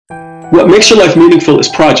What makes your life meaningful is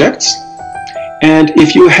projects. And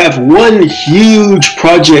if you have one huge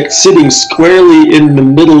project sitting squarely in the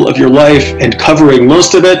middle of your life and covering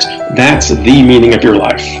most of it, that's the meaning of your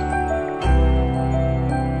life.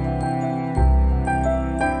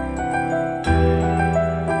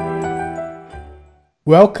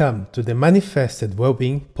 Welcome to the Manifested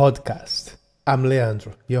Wellbeing podcast. I'm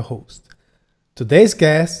Leandro, your host. Today's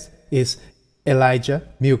guest is Elijah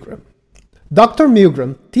Millgram. Dr.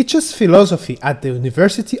 Millgram teaches philosophy at the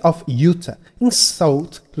University of Utah in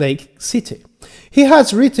Salt Lake City. He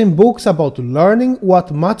has written books about learning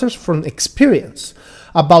what matters from experience,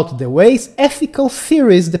 about the ways ethical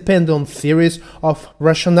theories depend on theories of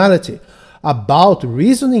rationality, about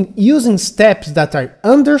reasoning using steps that are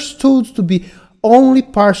understood to be only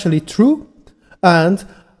partially true, and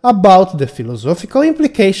about the philosophical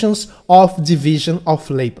implications of division of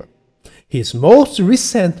labor. His most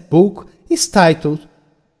recent book is titled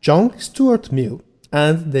John Stuart Mill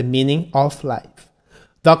and the Meaning of Life.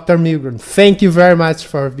 Dr. Millgram, thank you very much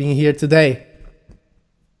for being here today.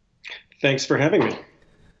 Thanks for having me.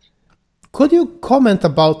 Could you comment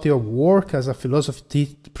about your work as a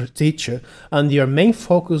philosophy teacher and your main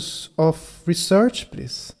focus of research,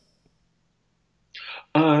 please?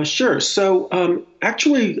 Sure. So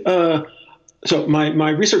my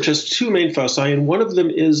research has two main foci, and one of them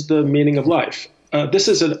is the meaning of life. This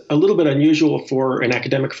is a little bit unusual for an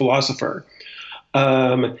academic philosopher.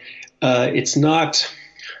 It's not,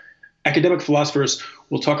 academic philosophers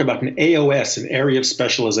will talk about an AOS, an area of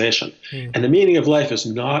specialization. And the meaning of life is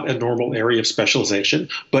not a normal area of specialization,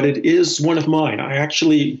 but it is one of mine. I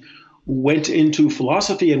actually went into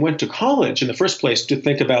philosophy and went to college in the first place to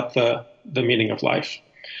think about the meaning of life.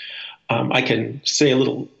 I can say a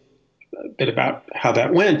little bit about how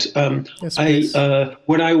that went. Yes,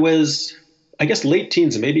 when I was, I guess, late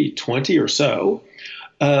teens, maybe 20 or so,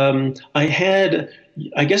 I had,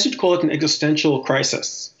 I guess you'd call it an existential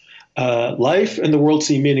crisis. Life and the world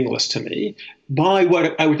seem meaningless to me by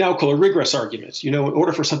what I would now call a regress argument. You know, in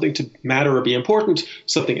order for something to matter or be important,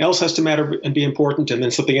 something else has to matter and be important, and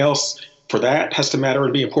then something else for that has to matter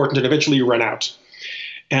and be important, and eventually you run out.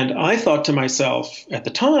 And I thought to myself at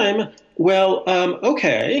the time, well,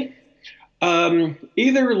 okay,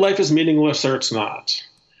 either life is meaningless or it's not.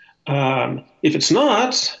 If it's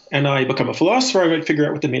not, and I become a philosopher, I might figure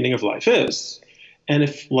out what the meaning of life is. And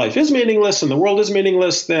if life is meaningless and the world is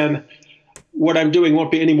meaningless, then what I'm doing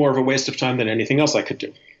won't be any more of a waste of time than anything else I could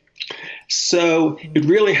do. So it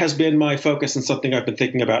really has been my focus and something I've been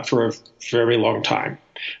thinking about for a very long time.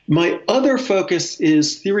 My other focus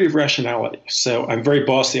is theory of rationality. So I'm very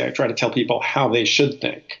bossy. I try to tell people how they should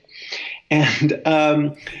think. And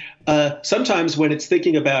sometimes when it's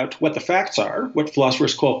thinking about what the facts are, what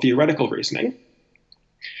philosophers call theoretical reasoning,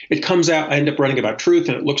 it comes out, I end up writing about truth,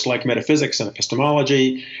 and it looks like metaphysics and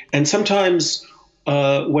epistemology. And sometimes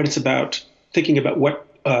when it's about thinking about what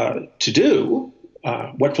to do,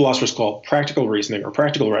 what philosophers call practical reasoning or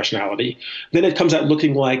practical rationality, then it comes out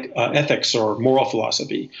looking like ethics or moral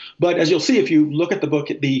philosophy. But as you'll see, if you look at the book,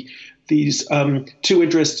 these two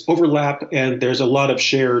interests overlap, and there's a lot of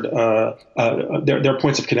shared, there are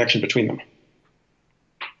points of connection between them.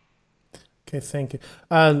 Okay, thank you.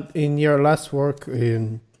 And in your last work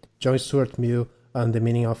in John Stuart Mill and the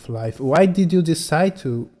Meaning of Life, why did you decide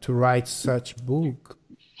to write such a book?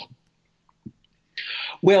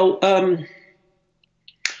 Well, I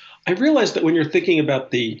realized that when you're thinking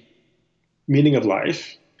about the meaning of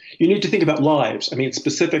life, you need to think about lives. I mean,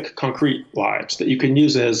 specific, concrete lives that you can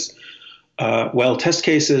use as, test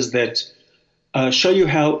cases that show you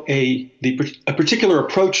how a particular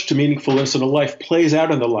approach to meaningfulness in a life plays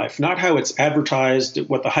out in the life, not how it's advertised,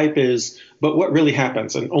 what the hype is, but what really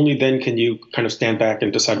happens. And only then can you kind of stand back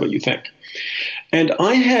and decide what you think. And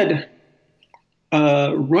I had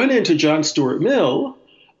run into John Stuart Mill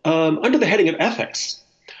under the heading of ethics.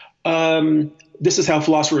 This is how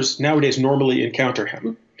philosophers nowadays normally encounter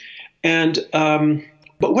him. And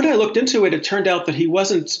but when I looked into it, it turned out that he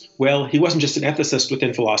wasn't just an ethicist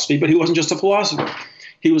within philosophy, but he wasn't just a philosopher.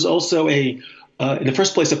 He was also in the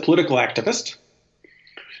first place, a political activist.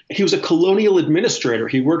 He was a colonial administrator.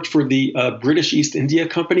 He worked for the British East India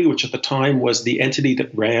Company, which at the time was the entity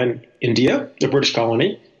that ran India, the British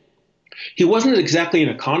colony. He wasn't exactly an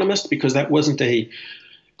economist because that wasn't a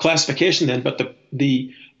classification then, but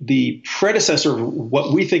the predecessor of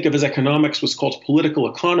what we think of as economics was called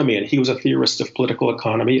political economy, and he was a theorist of political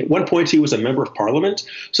economy. At one point, he was a member of parliament.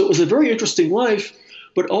 So it was a very interesting life,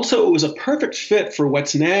 but also it was a perfect fit for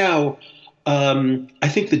what's now, I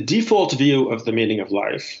think, the default view of the meaning of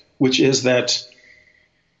life, which is that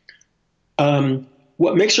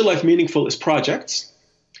what makes your life meaningful is projects.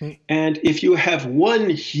 And if you have one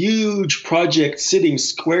huge project sitting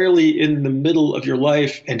squarely in the middle of your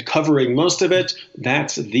life and covering most of it,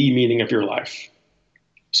 that's the meaning of your life.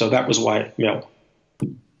 So that was why Mill.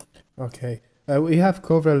 Okay. We have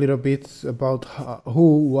covered a little bit about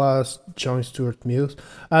who was John Stuart Mill.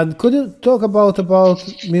 And could you talk about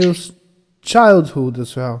Mill's childhood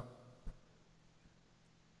as well?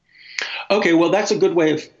 Okay, well, that's a good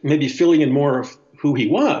way of maybe filling in more of who he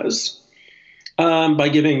was by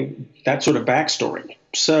giving that sort of backstory.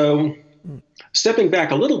 So stepping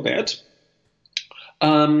back a little bit,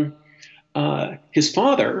 his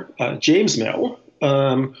father, James Mill,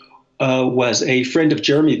 was a friend of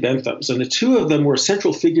Jeremy Bentham's, and the two of them were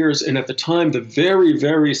central figures in, at the time, the very,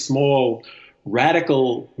 very small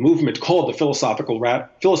radical movement called the Philosophic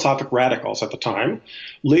Radicals at the time,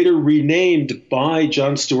 later renamed by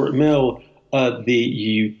John Stuart Mill the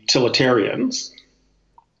Utilitarians.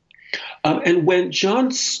 And when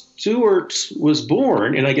John Stuart was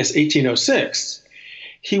born in, I guess, 1806,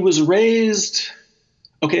 he was raised,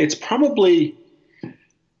 okay, it's probably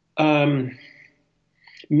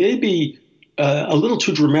maybe a little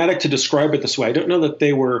too dramatic to describe it this way. I don't know that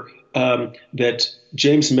they were, that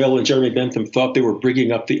James Mill and Jeremy Bentham thought they were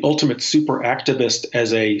bringing up the ultimate super activist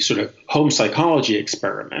as a sort of home psychology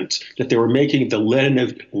experiment, that they were making the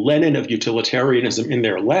Lenin of utilitarianism in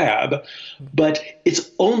their lab. But it's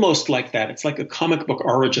almost like that. It's like a comic book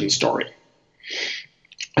origin story.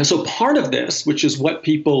 And so part of this, which is what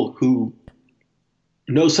people who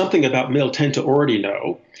know something about Mill tend to already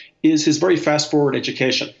know, is his very fast-forward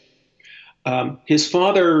education. His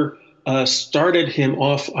father started him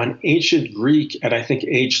off on ancient Greek at, I think,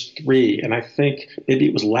 age 3, and I think maybe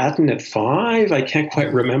it was Latin at 5. I can't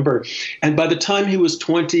quite remember. And by the time he was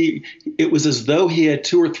 20, it was as though he had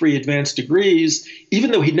 2 or 3 advanced degrees,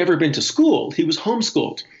 even though he'd never been to school. He was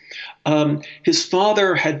homeschooled. His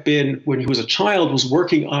father had been, when he was a child, was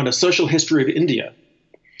working on a social history of India.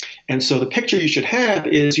 And so the picture you should have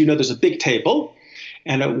is, there's a big table,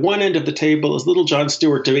 and at one end of the table is little John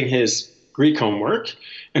Stuart doing his Greek homework.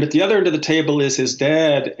 And at the other end of the table is his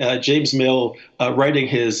dad, James Mill, writing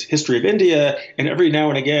his history of India. And every now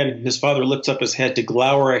and again, his father lifts up his head to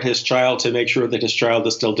glower at his child to make sure that his child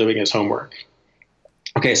is still doing his homework.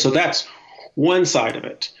 Okay, so that's one side of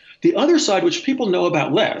it. The other side, which people know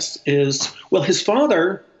about less, is, well, his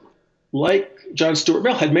father, like John Stuart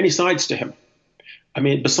Mill, had many sides to him. I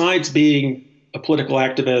mean, besides being a political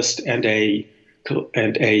activist and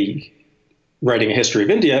writing a history of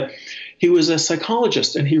India, he was a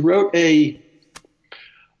psychologist, and he wrote you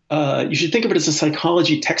should think of it as a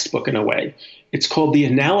psychology textbook in a way. It's called The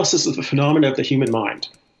Analysis of the Phenomena of the Human Mind.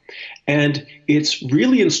 And it's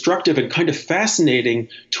really instructive and kind of fascinating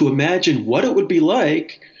to imagine what it would be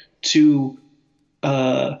like to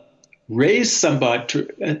raise somebody,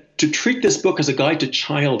 to treat this book as a guide to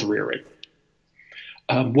child rearing.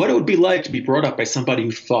 What it would be like to be brought up by somebody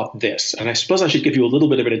who thought this. And I suppose I should give you a little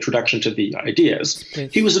bit of an introduction to the ideas.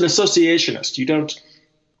 Yes. He was an associationist.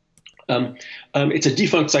 It's a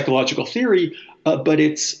defunct psychological theory, but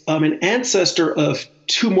it's an ancestor of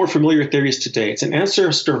 2 more familiar theories today. It's an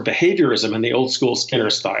ancestor of behaviorism in the old school Skinner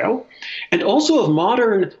style, and also of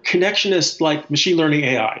modern connectionists like machine learning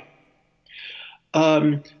AI.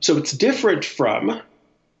 So it's different from,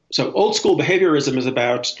 old school behaviorism is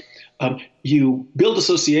about you build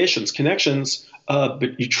associations, connections,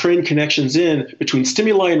 but you train connections in between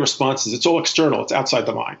stimuli and responses. It's all external. It's outside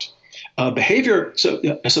the mind.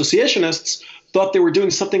 Associationists thought they were doing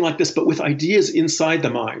something like this, but with ideas inside the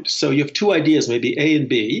mind. So you have 2 ideas, maybe A and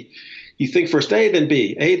B. You think first A, then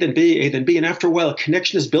B, A, then B, A, then B. And after a while, a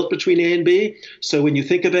connection is built between A and B. So when you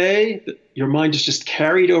think of A, your mind is just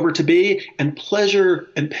carried over to B, and pleasure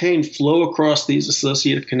and pain flow across these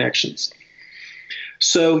associative connections.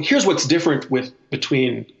 So here's what's different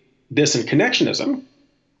between this and connectionism.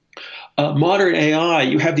 Modern AI,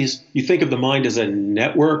 you think of the mind as a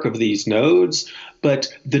network of these nodes,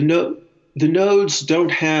 but the nodes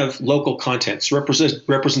don't have local contents.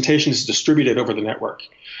 Representation is distributed over the network.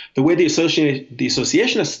 The way the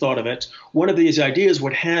associationists thought of it, one of these ideas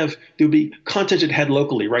there would be content it had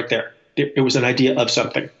locally right there. It was an idea of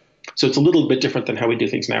something. So it's a little bit different than how we do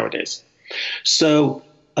things nowadays. So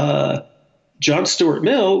John Stuart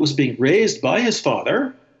Mill was being raised by his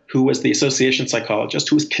father, who was the association psychologist,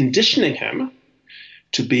 who was conditioning him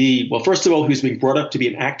to be, well, first of all, he was being brought up to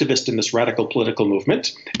be an activist in this radical political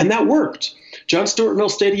movement, and that worked. John Stuart Mill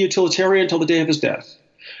stayed a utilitarian until the day of his death.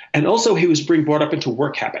 And also he was being brought up into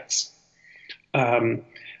work habits.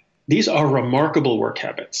 These are remarkable work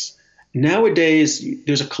habits. Nowadays,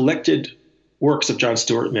 there's a collected works of John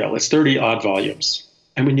Stuart Mill. It's 30-odd volumes.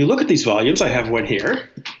 And when you look at these volumes, I have one here,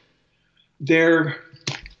 they're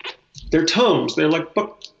tomes. They're like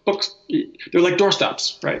books. They're like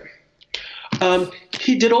doorstops, right?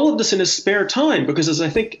 He did all of this in his spare time because, as I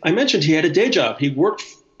think I mentioned, he had a day job. He worked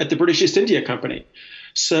at the British East India Company.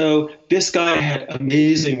 So this guy had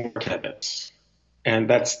amazing work habits, and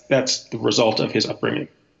that's the result of his upbringing.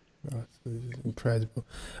 That's incredible.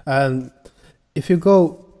 And if you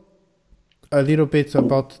go a little bit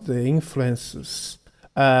about the influences,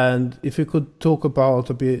 and if you could talk about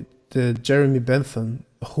a bit Jeremy Bentham,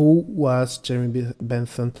 who was Jeremy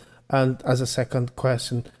Bentham, and as a second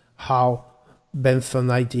question, how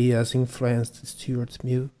Bentham ideas influenced Stuart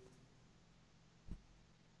Mill.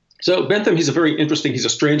 So Bentham, he's a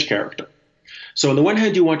strange character. So on the one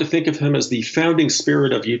hand, you want to think of him as the founding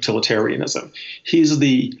spirit of utilitarianism. He's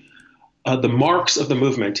the Marx of the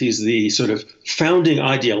movement. He's the sort of founding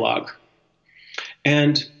ideologue.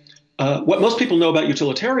 And what most people know about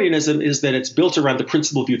utilitarianism is that it's built around the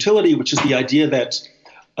principle of utility, which is the idea that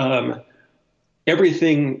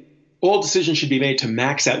all decisions should be made to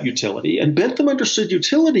max out utility. And Bentham understood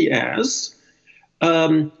utility as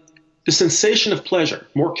the sensation of pleasure.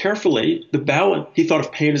 More carefully, the balance. He thought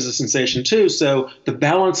of pain as a sensation too. So the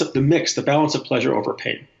balance of the balance of pleasure over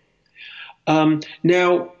pain.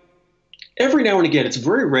 Now, every now and again, it's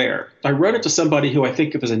very rare, I run into somebody who I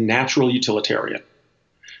think of as a natural utilitarian.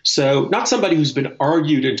 So not somebody who's been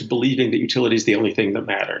argued into believing that utility is the only thing that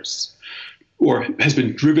matters, or has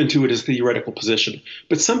been driven to it as a theoretical position,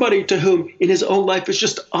 but somebody to whom in his own life it's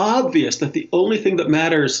just obvious that the only thing that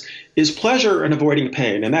matters is pleasure and avoiding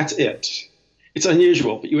pain, and that's it. It's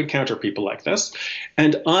unusual, but you encounter people like this.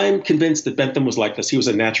 And I'm convinced that Bentham was like this. He was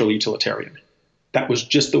a natural utilitarian. That was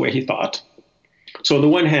just the way he thought. So on the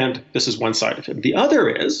one hand, this is one side of him. The other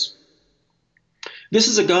is, this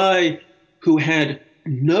is a guy who had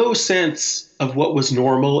no sense of what was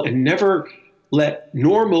normal and never let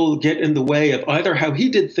normal get in the way of either how he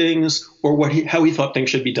did things or how he thought things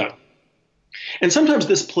should be done. And sometimes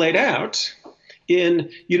this played out in,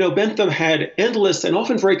 Bentham had endless and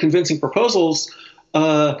often very convincing proposals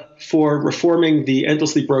for reforming the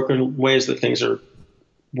endlessly broken ways that things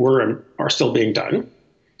were and are still being done.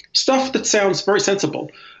 Stuff that sounds very sensible.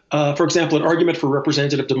 For example, an argument for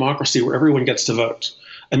representative democracy where everyone gets to vote.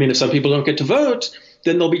 I mean, if some people don't get to vote,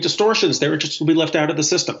 then there'll be distortions. Their interests will be left out of the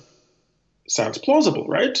system. Sounds plausible,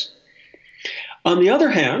 right? On the other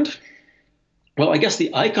hand, well, I guess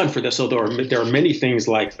the icon for this, although there are many things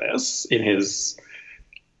like this in his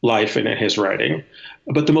life and in his writing,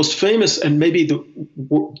 but the most famous and maybe the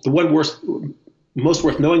one most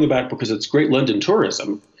worth knowing about because it's great London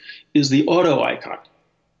tourism is the auto icon.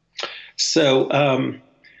 So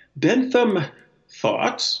Bentham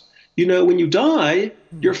thought, when you die,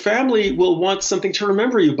 your family will want something to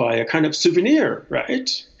remember you by, a kind of souvenir,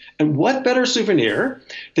 right? And what better souvenir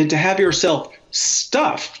than to have yourself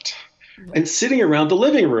stuffed and sitting around the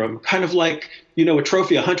living room, kind of like, a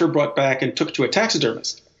trophy a hunter brought back and took to a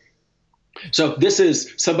taxidermist. So this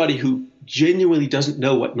is somebody who genuinely doesn't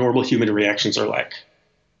know what normal human reactions are like,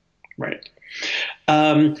 right?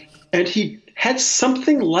 And he had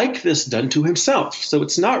something like this done to himself. So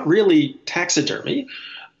it's not really taxidermy,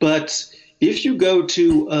 but if you go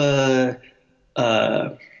to,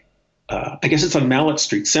 I guess it's on Mallet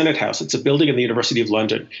Street, Senate House. It's a building in the University of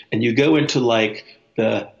London. And you go into like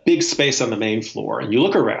the big space on the main floor and you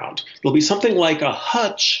look around. There'll be something like a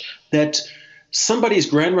hutch that somebody's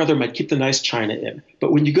grandmother might keep the nice china in.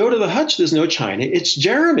 But when you go to the hutch, there's no china. It's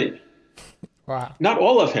Jeremy. Wow. Not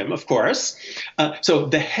all of him, of course. So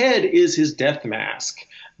the head is his death mask.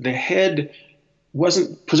 The head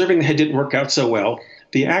preserving the head didn't work out so well.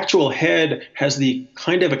 The actual head has the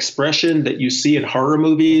kind of expression that you see in horror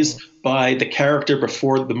movies by the character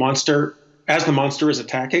before the monster, as the monster is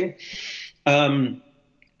attacking. And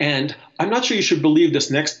I'm not sure you should believe this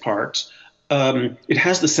next part. It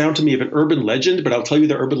has the sound to me of an urban legend, but I'll tell you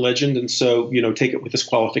the urban legend, and so, take it with this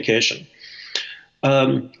qualification.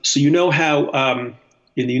 So how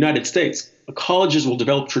in the United States, colleges will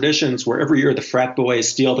develop traditions where every year the frat boys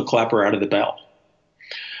steal the clapper out of the bell.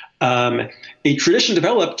 A tradition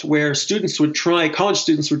developed where college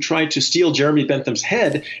students would try to steal Jeremy Bentham's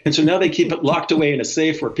head, and so now they keep it locked away in a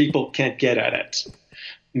safe where people can't get at it.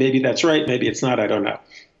 Maybe that's right, maybe it's not, I don't know.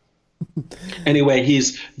 Anyway,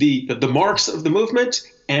 he's the Marx of the movement,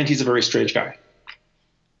 and he's a very strange guy.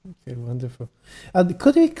 Okay, wonderful.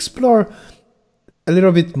 Could you explore a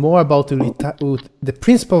little bit more about the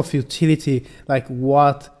principle of utility, like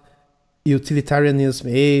what utilitarianism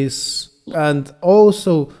is, and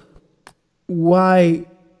also why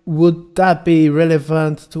would that be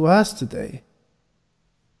relevant to us today?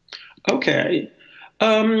 Okay.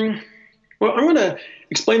 Well, I'm going to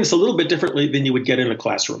explain this a little bit differently than you would get in a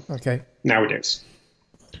classroom nowadays.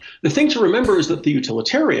 The thing to remember is that the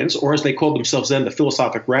utilitarians, or as they called themselves then, the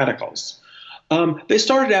philosophic radicals, they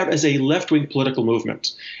started out as a left-wing political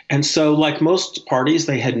movement. And so, like most parties,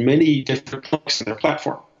 they had many different planks in their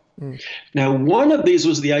platform. Now, one of these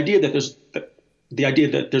was the idea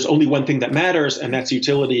that there's only one thing that matters, and that's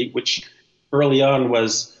utility, which early on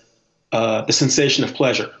was the sensation of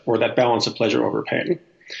pleasure, or that balance of pleasure over pain.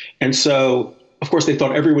 And so, of course, they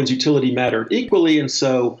thought everyone's utility mattered equally, and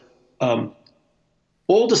so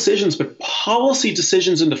all decisions, but policy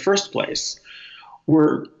decisions in the first place,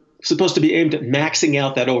 were supposed to be aimed at maxing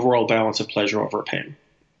out that overall balance of pleasure over pain.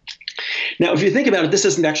 Now, if you think about it, this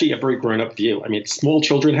isn't actually a very grown-up view. I mean, small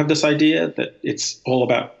children have this idea that it's all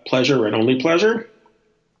about pleasure and only pleasure.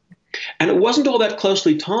 And it wasn't all that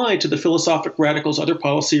closely tied to the philosophic radicals' other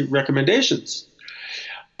policy recommendations.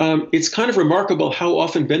 It's kind of remarkable how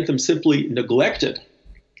often Bentham simply neglected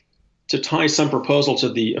to tie some proposal to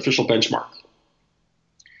the official benchmark.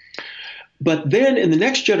 But then in the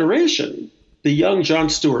next generation, the young John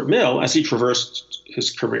Stuart Mill, as he traversed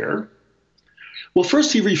his career, well,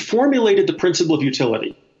 first he reformulated the principle of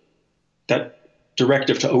utility, that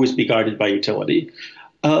directive to always be guided by utility,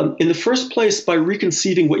 in the first place by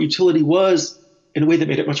reconceiving what utility was in a way that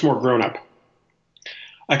made it much more grown up.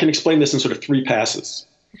 I can explain this in sort of three passes.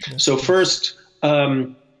 So first,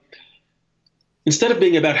 instead of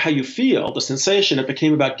being about how you feel, the sensation, it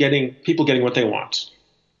became about people getting what they want.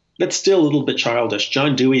 That's still a little bit childish.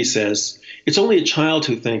 John Dewey says, it's only a child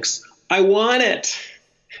who thinks, I want it,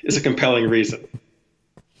 is a compelling reason.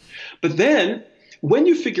 But then, when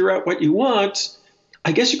you figure out what you want,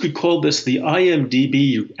 I guess you could call this the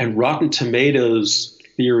IMDb and Rotten Tomatoes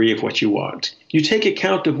theory of what you want. You take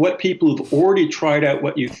account of what people who've already tried out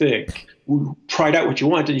what you think, who tried out what you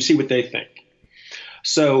want, and you see what they think.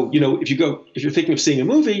 So, if you're thinking of seeing a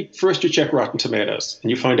movie, first you check Rotten Tomatoes, and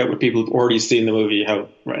you find out what people who've already seen the movie have,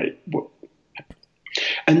 right?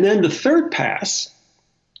 And then the third pass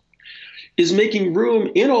is making room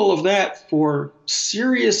in all of that for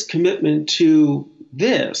serious commitment to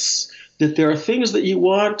this, that there are things that you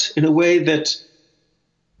want in a way that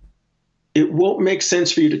it won't make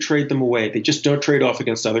sense for you to trade them away. They just don't trade off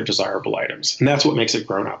against other desirable items. And that's what makes it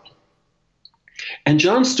grown up. And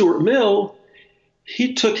John Stuart Mill,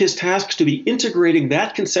 he took his task to be integrating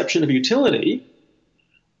that conception of utility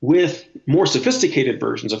with more sophisticated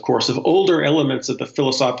versions, of course, of older elements of the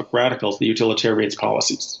philosophic radicals, the utilitarians'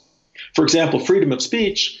 policies. For example, freedom of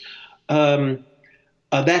speech, that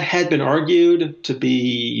had been argued to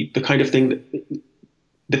be the kind of thing that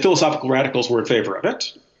the philosophical radicals were in favor of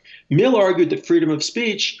it. Mill argued that freedom of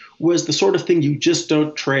speech was the sort of thing you just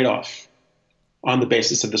don't trade off on the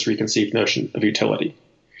basis of this reconceived notion of utility.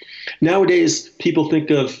 Nowadays, people think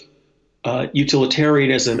of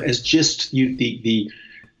utilitarianism as just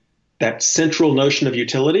that central notion of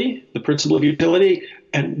utility, the principle of utility,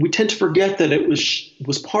 and we tend to forget that it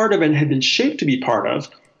was part of and had been shaped to be part of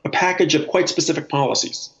a package of quite specific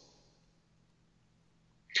policies.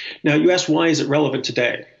 Now, you ask, why is it relevant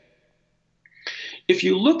today? If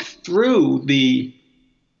you look through the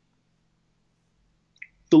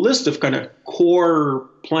list of kind of core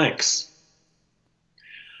planks,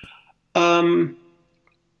 they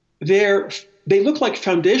look like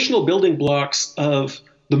foundational building blocks of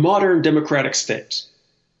the modern democratic state.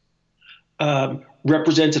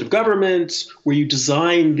 Representative government, where you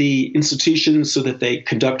design the institutions so that they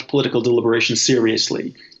conduct political deliberation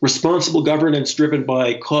seriously. Responsible governance driven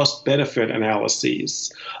by cost-benefit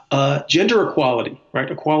analyses. Gender equality,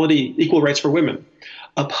 right? Equal rights for women.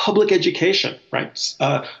 Public education, right?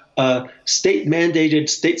 State-mandated,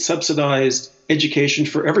 state-subsidized education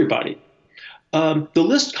for everybody. The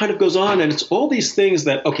list kind of goes on, and it's all these things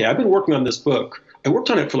that, okay, I've been working on this book. I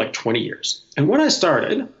worked on it for like 20 years. And when I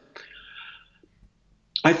started,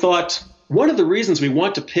 I thought one of the reasons we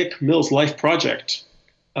want to pick Mill's life project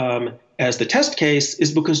as the test case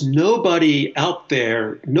is because nobody out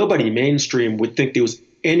there, nobody mainstream would think there was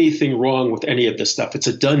anything wrong with any of this stuff. It's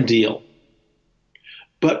a done deal.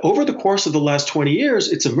 But over the course of the last 20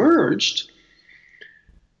 years, it's emerged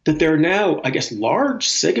that there are now, I guess, large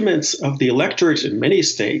segments of the electorate in many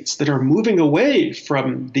states that are moving away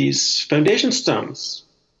from these foundation stones.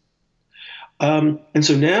 And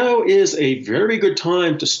so now is a very good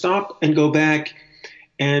time to stop and go back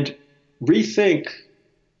and rethink,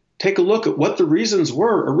 take a look at what the reasons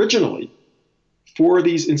were originally for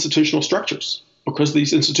these institutional structures, because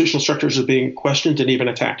these institutional structures are being questioned and even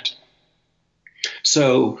attacked.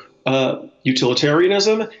 So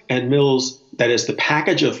utilitarianism and Mill's, that is, the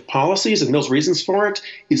package of policies and Mill's reasons for it,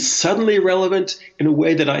 is suddenly relevant in a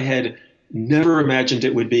way that I had never imagined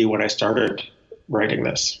it would be when I started writing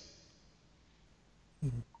this.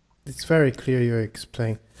 It's very clear you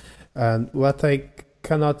explain. And what I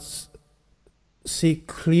cannot see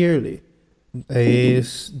clearly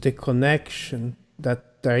is the connection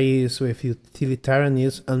that there is with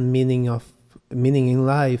utilitarianism and meaning in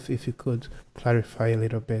life. If you could clarify a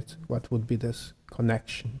little bit, what would be this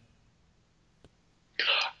connection?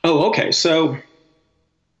 Oh, okay. So,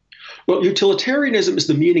 well, utilitarianism is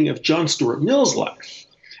the meaning of John Stuart Mill's life.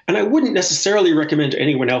 And I wouldn't necessarily recommend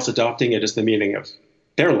anyone else adopting it as the meaning of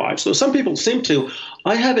their lives, though some people seem to.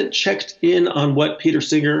 I haven't checked in on what Peter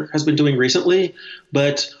Singer has been doing recently,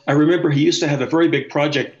 but I remember he used to have a very big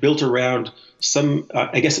project built around some,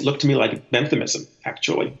 I guess it looked to me like Benthamism,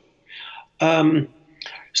 actually.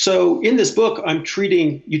 So in this book, I'm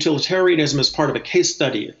treating utilitarianism as part of a case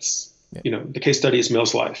study. It's, the case study is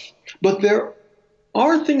Mill's life. But there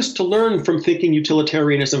are things to learn from thinking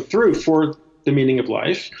utilitarianism through for the meaning of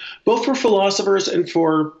life, both for philosophers and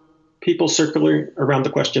for people circling around the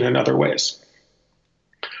question in other ways.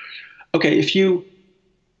 Okay, if you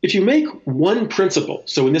make one principle,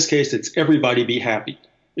 so in this case it's everybody be happy,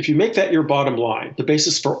 if you make that your bottom line, the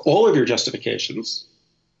basis for all of your justifications,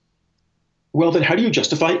 well then how do you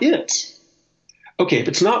justify it? Okay, if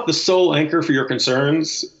it's not the sole anchor for your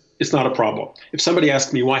concerns, it's not a problem. If somebody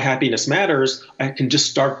asks me why happiness matters, I can just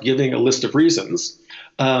start giving a list of reasons.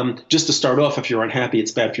 Just to start off, if you're unhappy,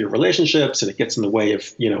 it's bad for your relationships, and it gets in the way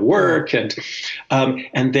of work, and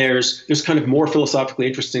there's kind of more philosophically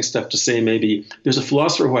interesting stuff to say. Maybe there's a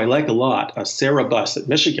philosopher who I like a lot, Sarah Buss at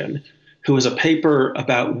Michigan, who has a paper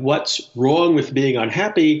about what's wrong with being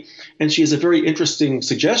unhappy, and she has a very interesting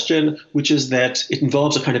suggestion, which is that it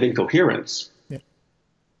involves a kind of incoherence. Yeah.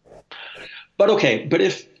 But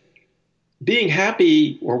if being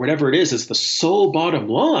happy or whatever it is the sole bottom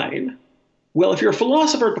line, well, if you're a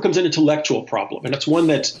philosopher, it becomes an intellectual problem, and it's one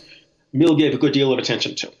that Mill gave a good deal of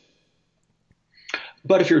attention to.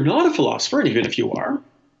 But if you're not a philosopher, and even if you are,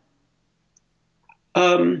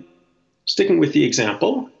 sticking with the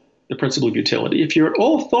example, the principle of utility, if you're at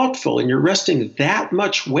all thoughtful and you're resting that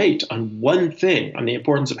much weight on one thing, on the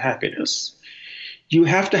importance of happiness, you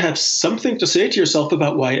have to have something to say to yourself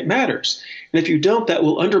about why it matters. And if you don't, that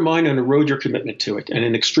will undermine and erode your commitment to it. And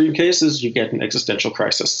in extreme cases, you get an existential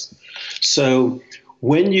crisis. So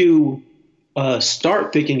when you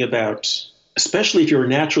start thinking about, especially if you're a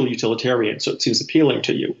natural utilitarian, so it seems appealing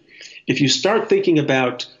to you, if you start thinking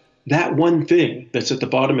about that one thing that's at the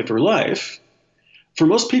bottom of your life, for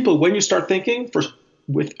most people, when you start thinking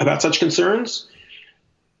about such concerns,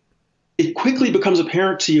 it quickly becomes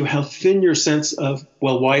apparent to you how thin your sense of,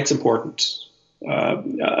 why it's important,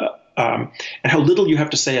 and how little you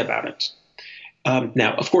have to say about it.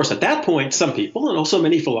 Now, of course, at that point, some people, and also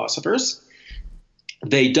many philosophers,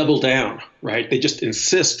 they double down, right? They just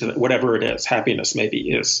insist that whatever it is, happiness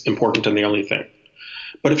maybe is important and the only thing.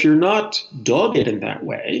 But if you're not dogged in that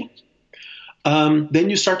way, then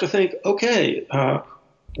you start to think, okay,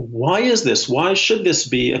 why is this? Why should this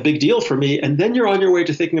be a big deal for me? And then you're on your way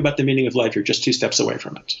to thinking about the meaning of life. You're just 2 steps away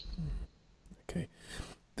from it. Okay.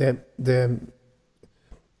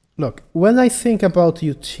 Look, when I think about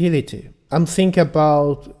utility, I'm thinking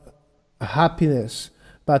about happiness,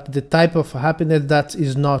 but the type of happiness that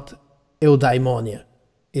is not eudaimonia.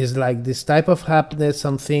 Is like this type of happiness,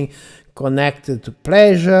 something connected to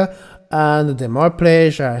pleasure, and the more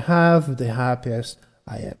pleasure I have, the happiest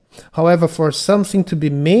I am. However, for something to be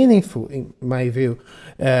meaningful, in my view,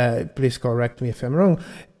 please correct me if I'm wrong,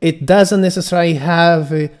 it doesn't necessarily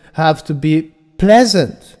have to be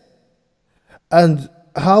pleasant. And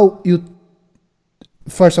how you,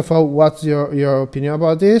 first of all, what's your opinion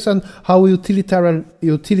about this, and how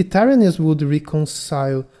utilitarianism would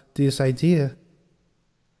reconcile this idea?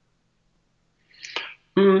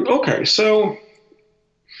 Okay, so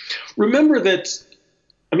remember that,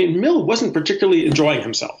 Mill wasn't particularly enjoying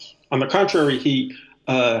himself. On the contrary, he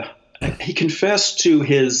confessed to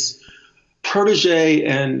his protege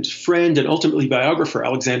and friend and ultimately biographer,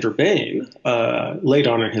 Alexander Bain, late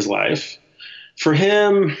on in his life. For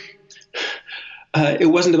him, it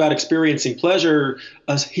wasn't about experiencing pleasure.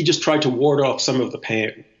 He just tried to ward off some of the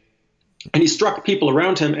pain. And he struck people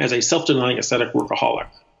around him as a self-denying ascetic workaholic.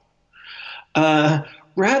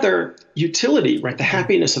 Rather, utility, right, the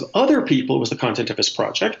happiness of other people was the content of his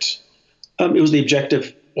project. It was the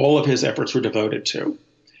objective all of his efforts were devoted to.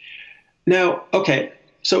 Now, okay,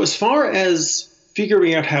 so as far as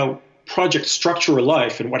figuring out how project structure a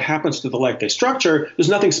life and what happens to the life they structure, there's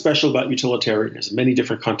nothing special about utilitarianism. Many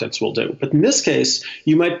different contents will do. But in this case,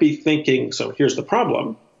 you might be thinking, so here's the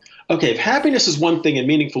problem. Okay, if happiness is one thing and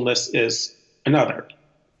meaningfulness is another,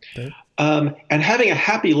 okay. And having a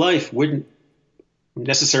happy life wouldn't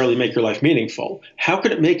necessarily make your life meaningful. How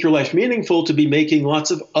could it make your life meaningful to be making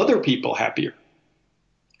lots of other people happier?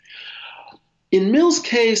 In Mill's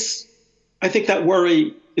case, I think that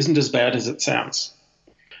worry isn't as bad as it sounds.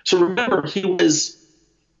 So remember, he was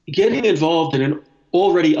getting involved in an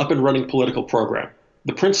already up and running political program.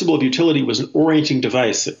 The principle of utility was an orienting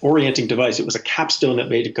device. It was a capstone that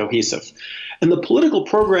made it cohesive. And the political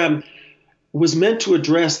program was meant to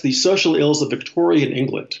address the social ills of Victorian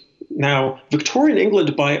England. Now, Victorian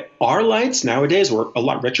England, by our lights nowadays, we're a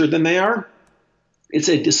lot richer than they are. It's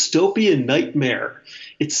a dystopian nightmare.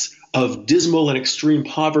 It's of dismal and extreme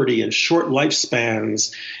poverty and short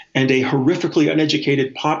lifespans and a horrifically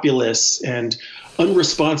uneducated populace and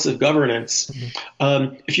unresponsive governance.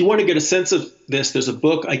 Mm-hmm. If you want to get a sense of this, there's a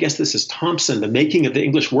book, I guess this is Thompson, The Making of the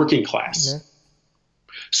English Working Class. Mm-hmm.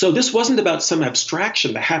 So this wasn't about some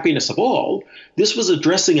abstraction, the happiness of all. This was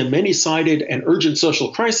addressing a many-sided and urgent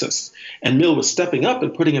social crisis. And Mill was stepping up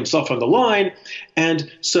and putting himself on the line. And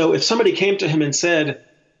so if somebody came to him and said,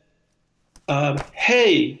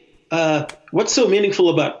 hey, what's so meaningful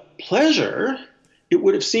about pleasure? It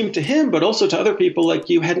would have seemed to him, but also to other people, like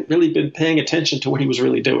you hadn't really been paying attention to what he was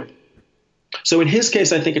really doing. So in his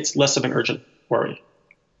case, I think it's less of an urgent worry.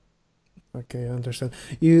 Okay, I understand.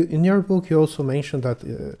 In your book, you also mentioned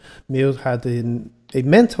that Mill had a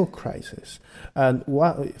mental crisis. And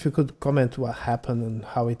if you could comment what happened and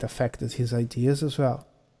how it affected his ideas as well.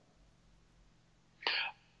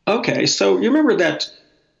 Okay, so you remember that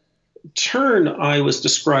turn I was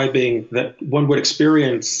describing that one would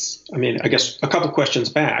experience, I guess a couple questions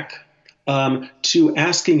back, to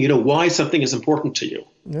asking, why something is important to you.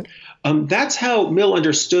 Yeah. That's how Mill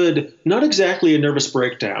understood not exactly a nervous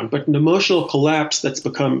breakdown, but an emotional collapse that's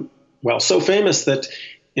become, so famous that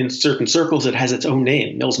in certain circles it has its own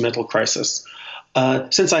name, Mill's mental crisis.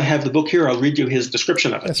 Since I have the book here, I'll read you his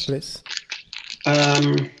description of it. Yes, please.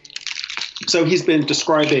 So he's been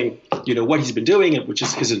describing, what he's been doing, which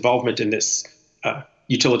is his involvement in this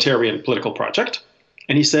utilitarian political project.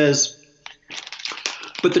 And he says,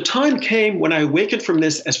 "But the time came when I awakened from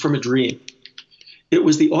this as from a dream. It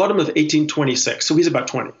was the autumn of 1826, so he's about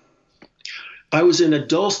 20. I was in a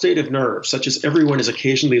dull state of nerve, such as everyone is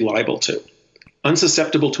occasionally liable to,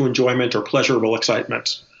 unsusceptible to enjoyment or pleasurable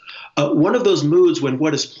excitement. One of those moods when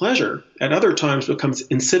what is pleasure at other times becomes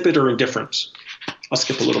insipid or indifferent." I'll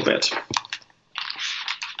skip a little bit.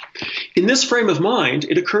 "In this frame of mind,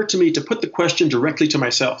 it occurred to me to put the question directly to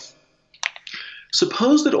myself.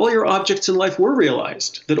 Suppose that all your objects in life were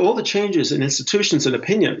realized, that all the changes in institutions and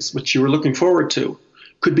opinions which you were looking forward to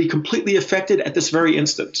could be completely effected at this very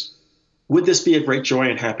instant. Would this be a great joy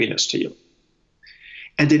and happiness to you?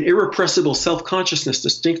 And an irrepressible self-consciousness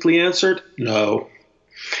distinctly answered, no.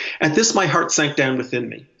 At this my heart sank down within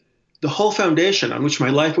me. The whole foundation on which my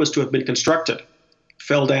life was to have been constructed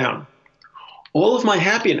fell down. All of my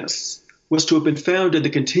happiness was to have been found in the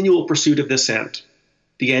continual pursuit of this end.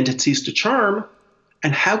 The end had ceased to charm,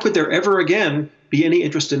 and how could there ever again be any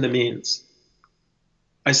interest in the means?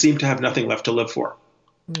 I seemed to have nothing left to live for."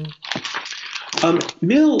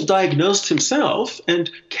 Mill diagnosed himself, and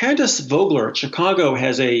Candace Vogler at Chicago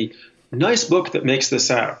has a nice book that makes this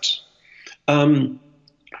out.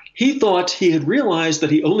 He thought he had realized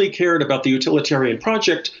that he only cared about the utilitarian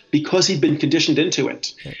project because he'd been conditioned into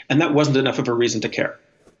it, and that wasn't enough of a reason to care.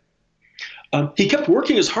 He kept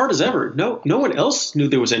working as hard as ever. No one else knew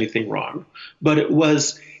there was anything wrong, but it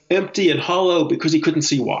was empty and hollow because he couldn't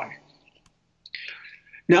see why.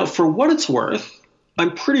 Now, for what it's worth,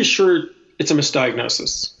 I'm pretty sure it's a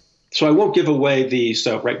misdiagnosis. So I won't give away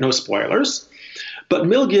no spoilers. But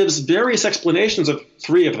Mill gives various explanations of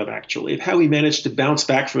 3 of them, actually, of how he managed to bounce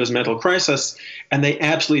back from his mental crisis, and they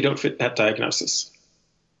absolutely don't fit that diagnosis.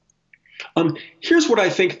 Here's what I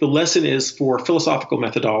think the lesson is for philosophical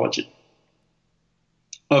methodology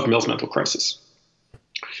of Mill's mental crisis.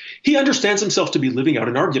 He understands himself to be living out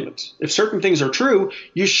an argument. If certain things are true,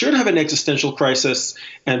 you should have an existential crisis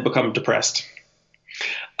and become depressed.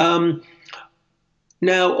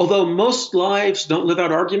 Now, although most lives don't live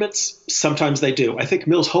out arguments, sometimes they do. I think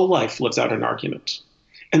Mill's whole life lives out an argument.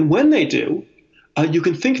 And when they do, you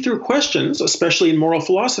can think through questions, especially in moral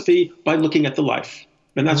philosophy, by looking at the life.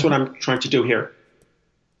 And that's what I'm trying to do here.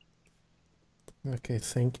 Okay,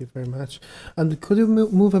 thank you very much. And could you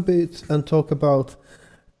move a bit and talk about,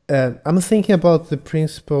 I'm thinking about the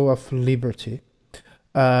principle of liberty.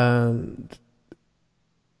 And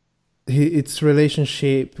its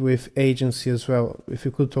relationship with agency as well. If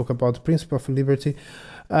you could talk about the principle of liberty,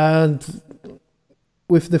 and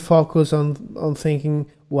with the focus on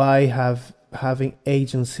thinking why having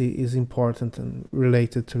agency is important and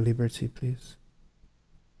related to liberty, please.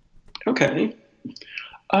 Okay.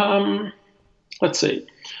 Let's see.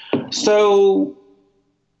 So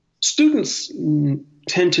students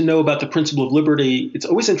tend to know about the principle of liberty. It's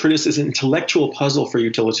always introduced as an intellectual puzzle for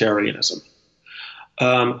utilitarianism.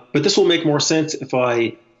 But this will make more sense if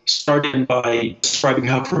I started by describing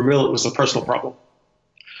how for Mill it was a personal problem.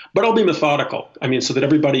 But I'll be methodical. I mean, so that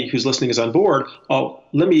everybody who's listening is on board.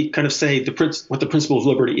 Let me kind of say what the principle of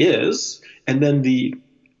liberty is, and then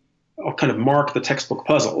I'll kind of mark the textbook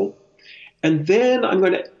puzzle. And then I'm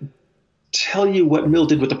going to tell you what Mill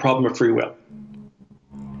did with the problem of free will.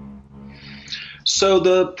 So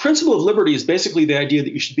the principle of liberty is basically the idea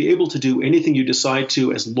that you should be able to do anything you decide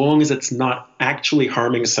to as long as it's not actually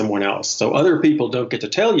harming someone else. So other people don't get to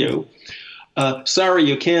tell you, sorry,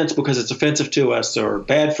 you can't because it's offensive to us or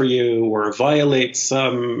bad for you or violates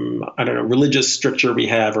some, religious stricture we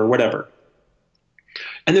have or whatever.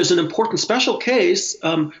 And there's an important special case,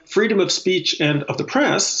 freedom of speech and of the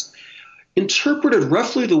press, interpreted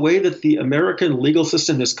roughly the way that the American legal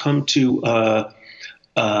system has come to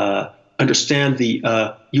understand the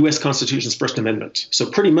U.S. Constitution's First Amendment. So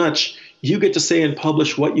pretty much you get to say and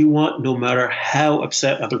publish what you want no matter how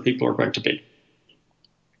upset other people are going to be.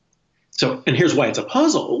 So, and here's why it's a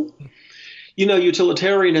puzzle.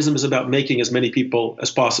 Utilitarianism is about making as many people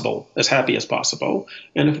as possible, as happy as possible.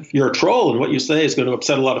 And if you're a troll and what you say is going to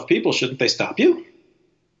upset a lot of people, shouldn't they stop you?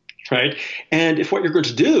 Right? And if what you're going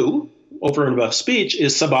to do over and above speech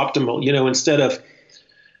is suboptimal, instead of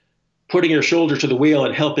putting your shoulder to the wheel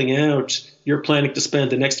and helping out, you're planning to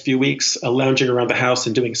spend the next few weeks lounging around the house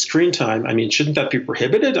and doing screen time. I mean, shouldn't that be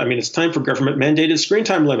prohibited? I mean, it's time for government mandated screen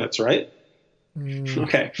time limits, right?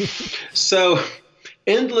 Okay. So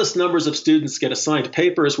endless numbers of students get assigned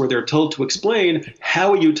papers where they're told to explain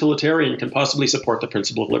how a utilitarian can possibly support the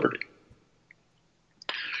principle of liberty.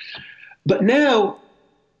 But now,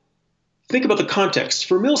 think about the context.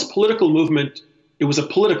 For Mill's political movement, it was a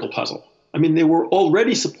political puzzle. I mean, they were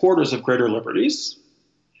already supporters of greater liberties,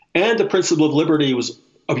 and the principle of liberty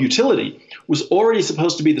of utility was already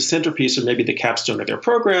supposed to be the centerpiece or maybe the capstone of their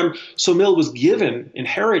program. So Mill was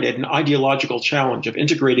inherited an ideological challenge of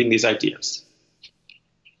integrating these ideas.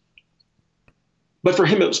 But for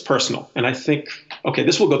him, it was personal. And I think, okay,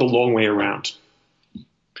 this will go the long way around.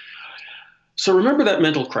 So remember that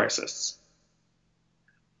mental crisis.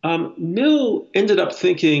 Mill ended up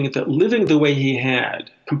thinking that living the way he had,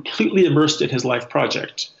 completely immersed in his life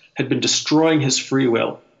project, had been destroying his free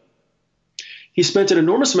will. He spent an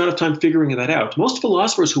enormous amount of time figuring that out. Most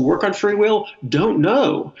philosophers who work on free will don't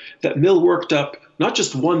know that Mill worked up not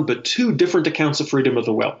just one, but two different accounts of freedom of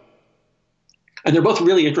the will. And they're both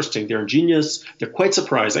really interesting. They're ingenious. They're quite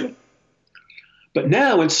surprising. But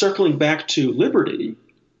now, in circling back to liberty,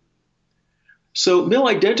 so Mill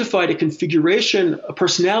identified a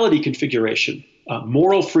personality configuration,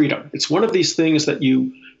 moral freedom. It's one of these things that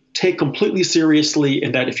you take completely seriously,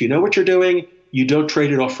 and that if you know what you're doing, you don't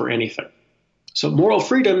trade it off for anything. So moral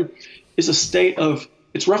freedom is a state of,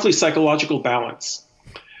 it's roughly psychological balance.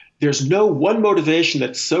 There's no one motivation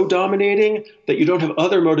that's so dominating that you don't have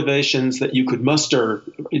other motivations that you could muster,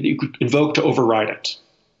 you could invoke to override it.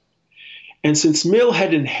 And since Mill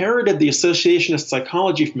had inherited the associationist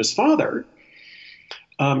psychology from his father,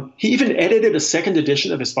 he even edited a second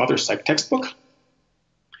edition of his father's psych textbook.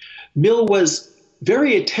 Mill was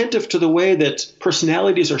very attentive to the way that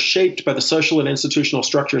personalities are shaped by the social and institutional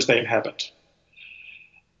structures they inhabit.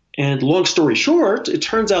 And long story short, it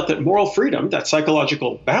turns out that moral freedom, that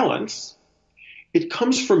psychological balance, it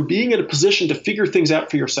comes from being in a position to figure things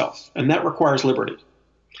out for yourself, and that requires liberty.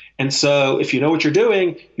 And so if you know what you're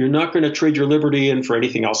doing, you're not going to trade your liberty in for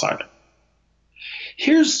anything else either.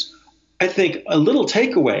 Here's, I think, a little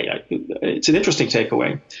takeaway. It's an interesting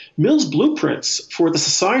takeaway. Mill's blueprints for the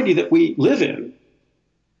society that we live in,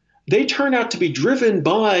 they turn out to be driven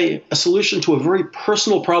by a solution to a very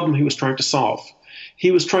personal problem he was trying to solve.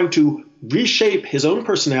 He was trying to reshape his own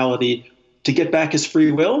personality to get back his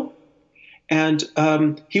free will, and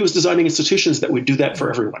he was designing institutions that would do that for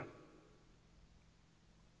everyone.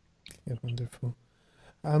 Yeah, wonderful.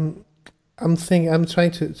 I'm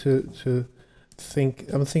trying to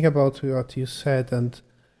think. I'm thinking about what you said, and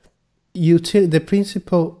the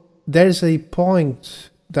principle. There is a point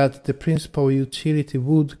that the principle of utility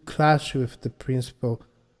would clash with the principle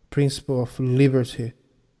of liberty.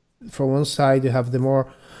 From one side, you have the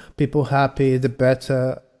more people happy, the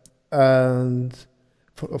better, and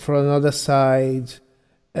for another side,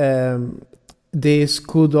 this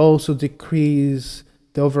could also decrease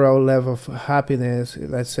the overall level of happiness.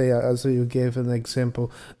 Let's say, as you gave an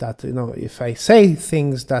example, that if I say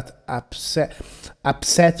things that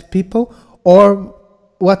upset people, or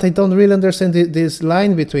what I don't really understand this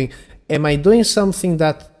line between, am I doing something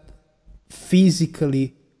that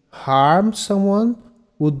physically harms someone,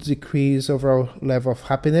 would decrease overall level of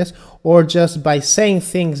happiness, or just by saying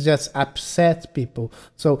things just upset people?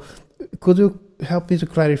 So could you help me to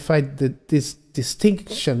clarify this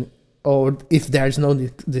distinction, or if there is no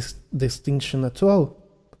distinction at all?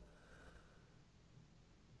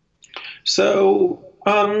 So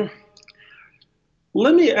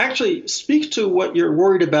let me actually speak to what you're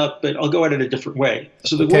worried about, but I'll go at it a different way.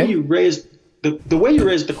 So the way you raised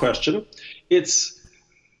the question,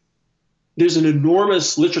 there's an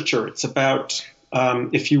enormous literature. It's about,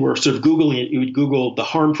 if you were sort of Googling it, you would Google the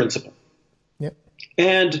harm principle. Yep.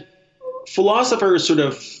 And philosophers sort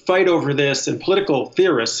of fight over this, and political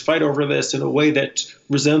theorists fight over this in a way that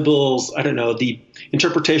resembles, I don't know, the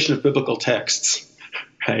interpretation of biblical texts,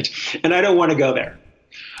 right? And I don't want to go there.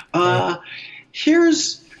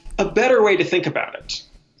 Here's a better way to think about it.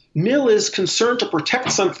 Mill is concerned to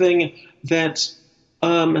protect something that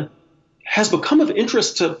has become of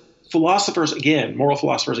interest to philosophers again, moral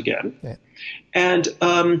philosophers again, and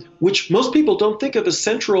which most people don't think of as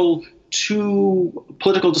central to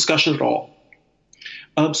political discussion at all.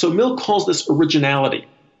 So Mill calls this originality.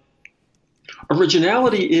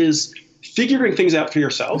 Originality is figuring things out for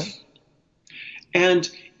yourself, and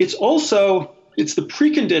it's the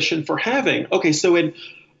precondition for having, so in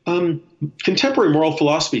contemporary moral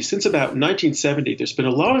philosophy, since about 1970, there's been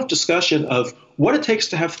a lot of discussion of what it takes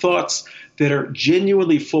to have thoughts that are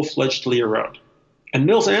genuinely full-fledgedly your own. And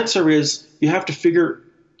Mill's answer is, you have to figure,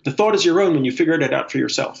 the thought is your own when you figure it out for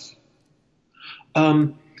yourself.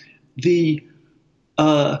 The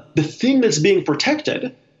thing that's being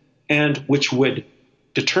protected, and which would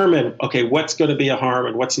determine, what's going to be a harm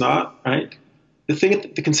and what's not, right?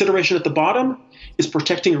 The consideration at the bottom is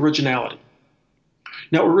protecting originality.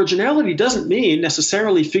 Now, originality doesn't mean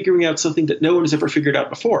necessarily figuring out something that no one has ever figured out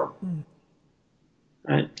before,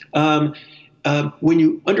 right? When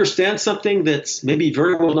you understand something that's maybe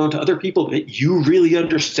very well known to other people, that you really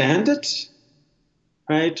understand it,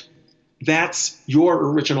 right? That's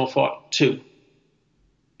your original thought too,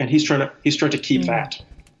 and he's trying to keep that.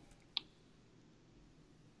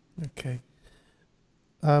 Okay.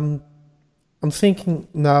 I'm thinking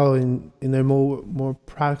now in a more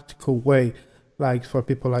practical way, like for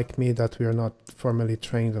people like me that we are not formally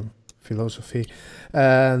trained on philosophy,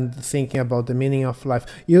 and thinking about the meaning of life.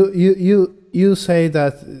 You say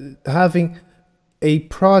that having a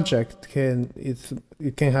project you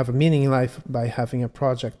can have a meaning in life by having a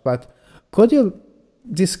project, but could you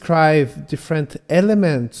describe different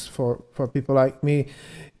elements for people like me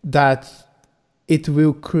that it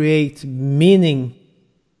will create meaning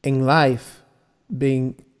in life,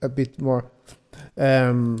 being a bit more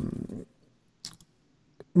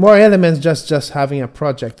elements just having a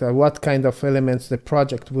project? What kind of elements the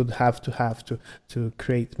project would have to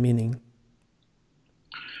create meaning?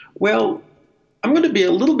 Well, I'm going to be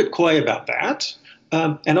a little bit coy about that,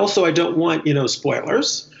 and also I don't want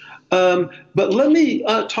spoilers. But let me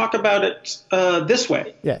talk about it this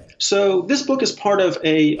way. Yeah. So this book is part of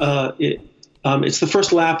it's the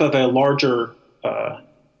first lap of a larger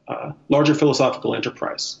philosophical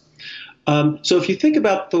enterprise. So if you think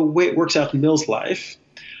about the way it works out in Mill's life,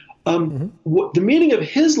 the meaning of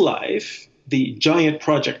his life, the giant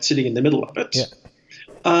project sitting in the middle of it,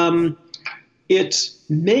 it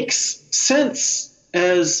makes sense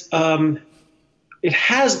as it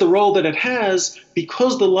has the role that it has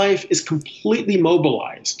because the life is completely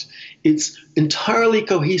mobilized. It's entirely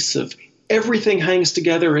cohesive. Everything hangs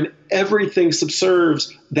together and everything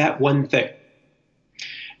subserves that one thing.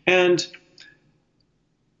 And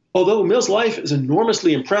although Mill's life is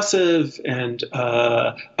enormously impressive and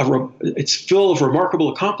it's full of remarkable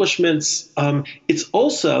accomplishments, it's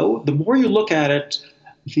also, the more you look at it,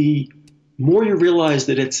 the more you realize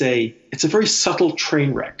that it's a very subtle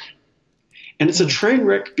train wreck. And it's a train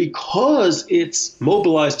wreck because it's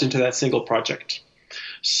mobilized into that single project.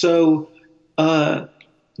 So the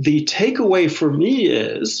takeaway for me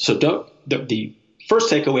is, the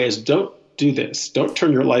first takeaway is don't do this. Don't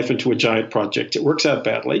turn your life into a giant project. It works out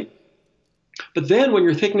badly. But then when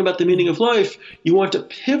you're thinking about the meaning of life, you want to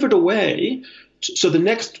pivot away. So the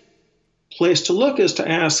next place to look is to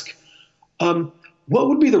ask, what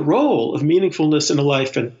would be the role of meaningfulness in a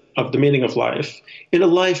life and of the meaning of life in a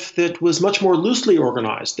life that was much more loosely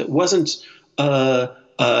organized, that wasn't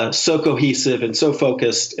so cohesive and so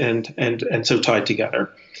focused and so tied together.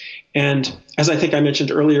 And as I think I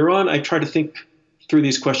mentioned earlier on, I try to think through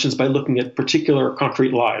these questions by looking at particular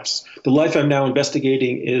concrete lives. The life I'm now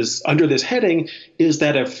investigating is under this heading is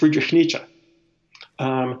that of Friedrich Nietzsche.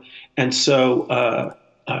 And so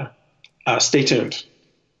stay tuned.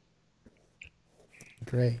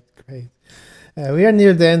 Great. We are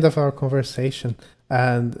near the end of our conversation.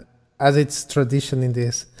 And as it's tradition in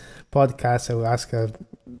this podcast, I will ask a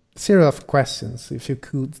series of questions. If you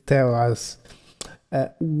could tell us,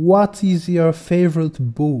 what is your favorite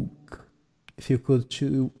book, if you could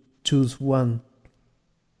choose one?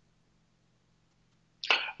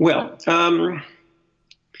 Well,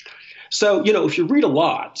 so, if you read a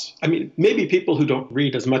lot, I mean, maybe people who don't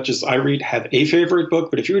read as much as I read have a favorite book,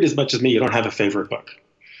 but if you read as much as me, you don't have a favorite book.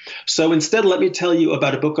 So instead, let me tell you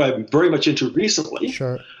about a book I'm very much into recently.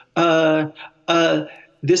 Sure.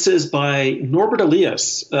 This is by Norbert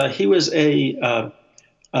Elias. He was a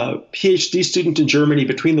PhD student in Germany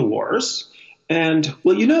between the wars. And,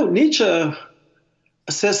 well, Nietzsche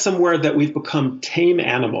says somewhere that we've become tame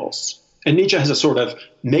animals. And Nietzsche has a sort of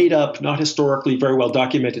made-up, not historically very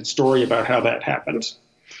well-documented story about how that happened.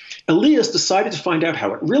 Elias decided to find out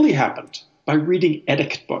how it really happened by reading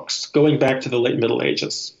etiquette books going back to the late Middle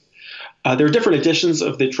Ages. There are different editions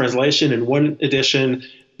of the translation. In one edition,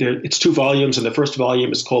 it's 2 volumes, and the first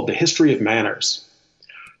volume is called The History of Manners.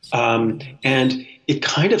 And it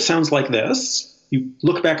kind of sounds like this. You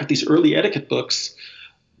look back at these early etiquette books.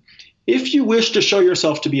 If you wish to show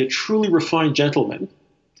yourself to be a truly refined gentleman,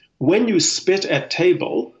 when you spit at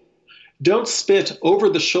table, don't spit over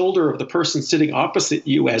the shoulder of the person sitting opposite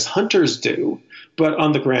you as hunters do, but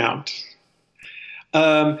on the ground.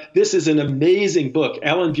 This is an amazing book.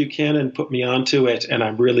 Alan Buchanan put me onto it, and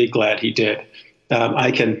I'm really glad he did.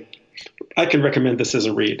 I can recommend this as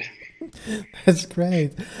a read. That's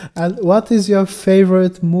great. And what is your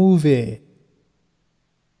favorite movie?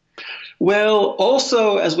 Well,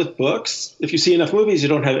 also, as with books, if you see enough movies, you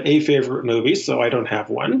don't have a favorite movie, so I don't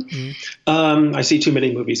have one. I see too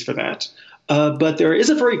many movies for that. But there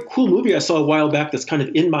is a very cool movie I saw a while back that's kind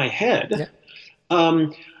of in my head. Yeah.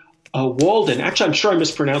 Walden. Actually, I'm sure I'm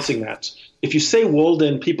mispronouncing that. If you say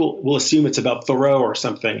Walden, people will assume it's about Thoreau or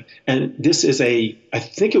something. And this is I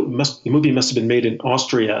think the movie must have been made in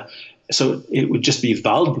Austria, so it would just be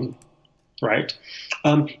Walden, right?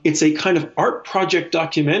 It's a kind of art project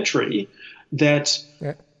documentary that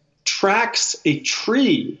tracks a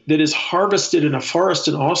tree that is harvested in a forest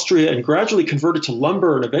in Austria and gradually converted to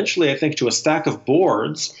lumber and eventually, I think, to a stack of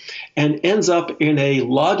boards and ends up in a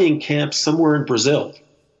logging camp somewhere in Brazil.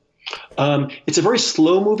 It's a very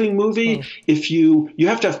slow-moving movie. If you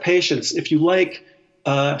have to have patience. If you like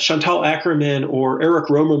Chantal Akerman or Eric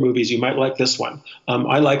Romer movies, you might like this one.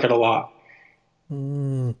 I like it a lot.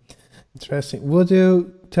 Interesting. Would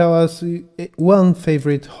you tell us one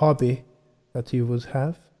favorite hobby that you would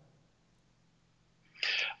have?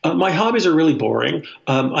 My hobbies are really boring.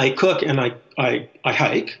 I cook and I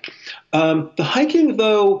hike. The hiking,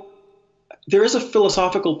 though, there is a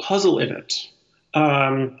philosophical puzzle in it,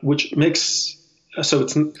 which makes so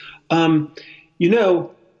it's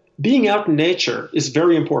being out in nature is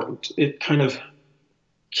very important. It kind of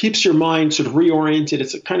keeps your mind sort of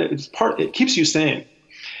reoriented. It keeps you sane.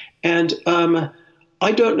 And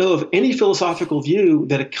I don't know of any philosophical view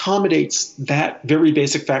that accommodates that very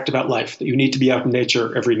basic fact about life, that you need to be out in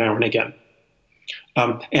nature every now and again.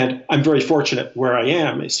 And I'm very fortunate where I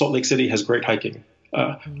am. Salt Lake City has great hiking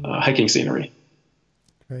scenery.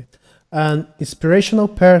 Great. An inspirational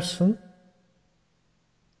person?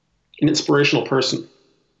 An inspirational person.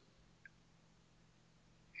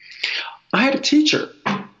 I had a teacher,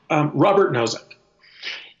 Robert Nozick.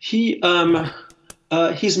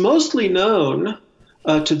 He's mostly known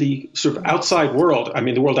to the sort of outside world,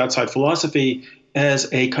 the world outside philosophy, as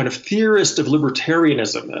a kind of theorist of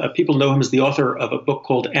libertarianism. People know him as the author of a book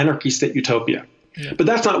called Anarchy State Utopia. Yeah. But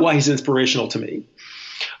that's not why he's inspirational to me.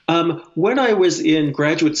 When I was in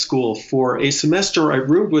graduate school for a semester, I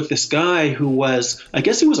roomed with this guy who was, I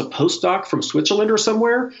guess he was a postdoc from Switzerland or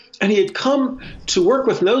somewhere, and he had come to work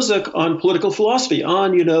with Nozick on political philosophy,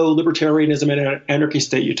 on, libertarianism and anarchy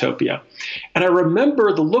state utopia. And I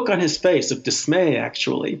remember the look on his face of dismay,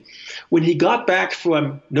 actually, when he got back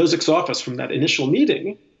from Nozick's office from that initial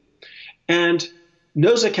meeting, and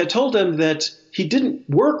Nozick had told him that he didn't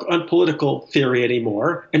work on political theory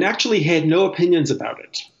anymore and actually had no opinions about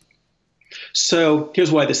it. So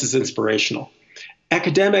here's why this is inspirational.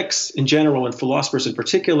 Academics in general and philosophers in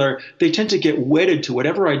particular, they tend to get wedded to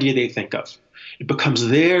whatever idea they think of. It becomes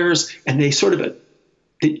theirs, and they sort of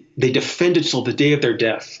they defend it till the day of their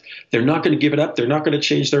death. They're not going to give it up. They're not going to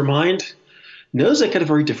change their mind. Nozick had a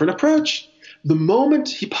very different approach. The moment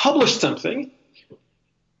he published something,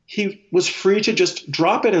 he was free to just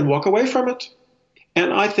drop it and walk away from it.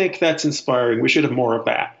 And I think that's inspiring. We should have more of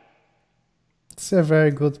that. It's a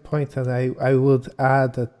very good point, and I would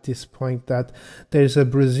add at this point that there's a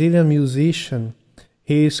Brazilian musician.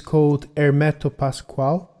 He is called Hermeto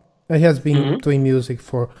Pascoal. He has been doing music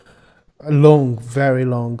for a very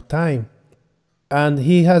long time. And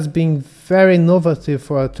he has been very innovative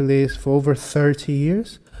for at least for over 30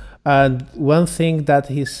 years. And one thing that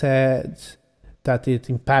he said that it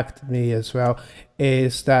impacted me as well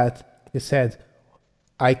is that he said,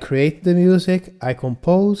 I create the music, I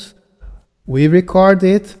compose, we record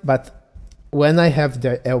it, but when I have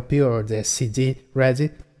the LP or the CD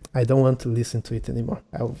ready, I don't want to listen to it anymore.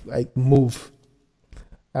 I move.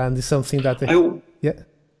 And it's something that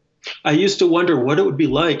I used to wonder what it would be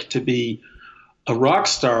like to be a rock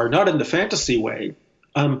star, not in the fantasy way.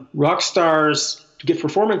 Rock stars give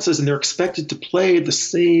performances and they're expected to play the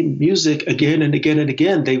same music again and again and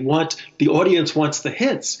again. The audience wants the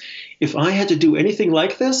hits. If I had to do anything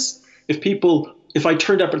like this, if I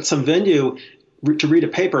turned up at some venue to read a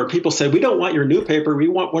paper, people said, we don't want your new paper, we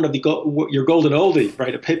want one of your golden oldie,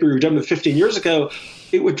 right? A paper you were done with 15 years ago,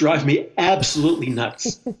 it would drive me absolutely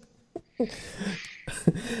nuts.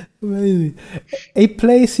 Maybe. A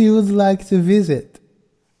place you would like to visit?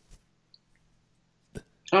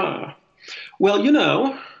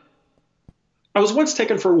 Well, I was once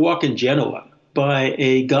taken for a walk in Genoa by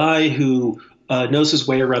a guy who knows his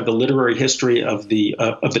way around the literary history of the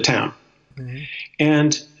town. Mm-hmm.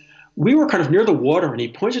 And we were kind of near the water, and he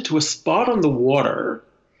pointed to a spot on the water,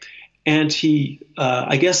 and he,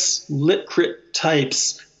 I guess lit crit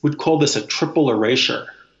types would call this a triple erasure.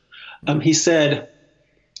 He said,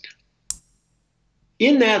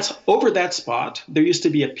 over that spot, there used to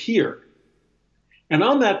be a pier. And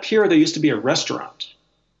on that pier, there used to be a restaurant.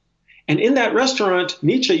 And in that restaurant,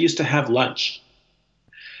 Nietzsche used to have lunch.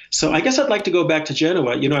 So I guess I'd like to go back to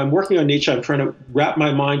Genoa. I'm working on Nietzsche. I'm trying to wrap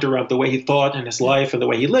my mind around the way he thought and his life and the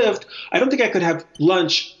way he lived. I don't think I could have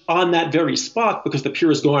lunch on that very spot because the pier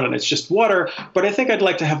is gone and it's just water. But I think I'd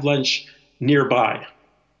like to have lunch nearby.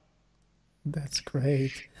 That's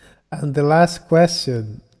great. And the last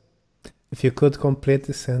question, if you could complete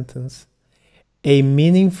the sentence. A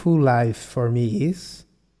meaningful life for me is?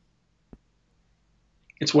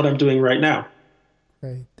 It's what I'm doing right now.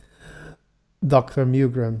 Great. Dr.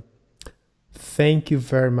 Millgram, thank you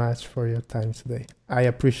very much for your time today. I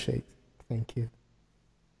appreciate it. Thank you.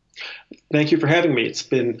 Thank you for having me. It's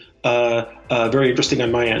been very interesting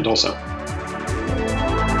on my end also.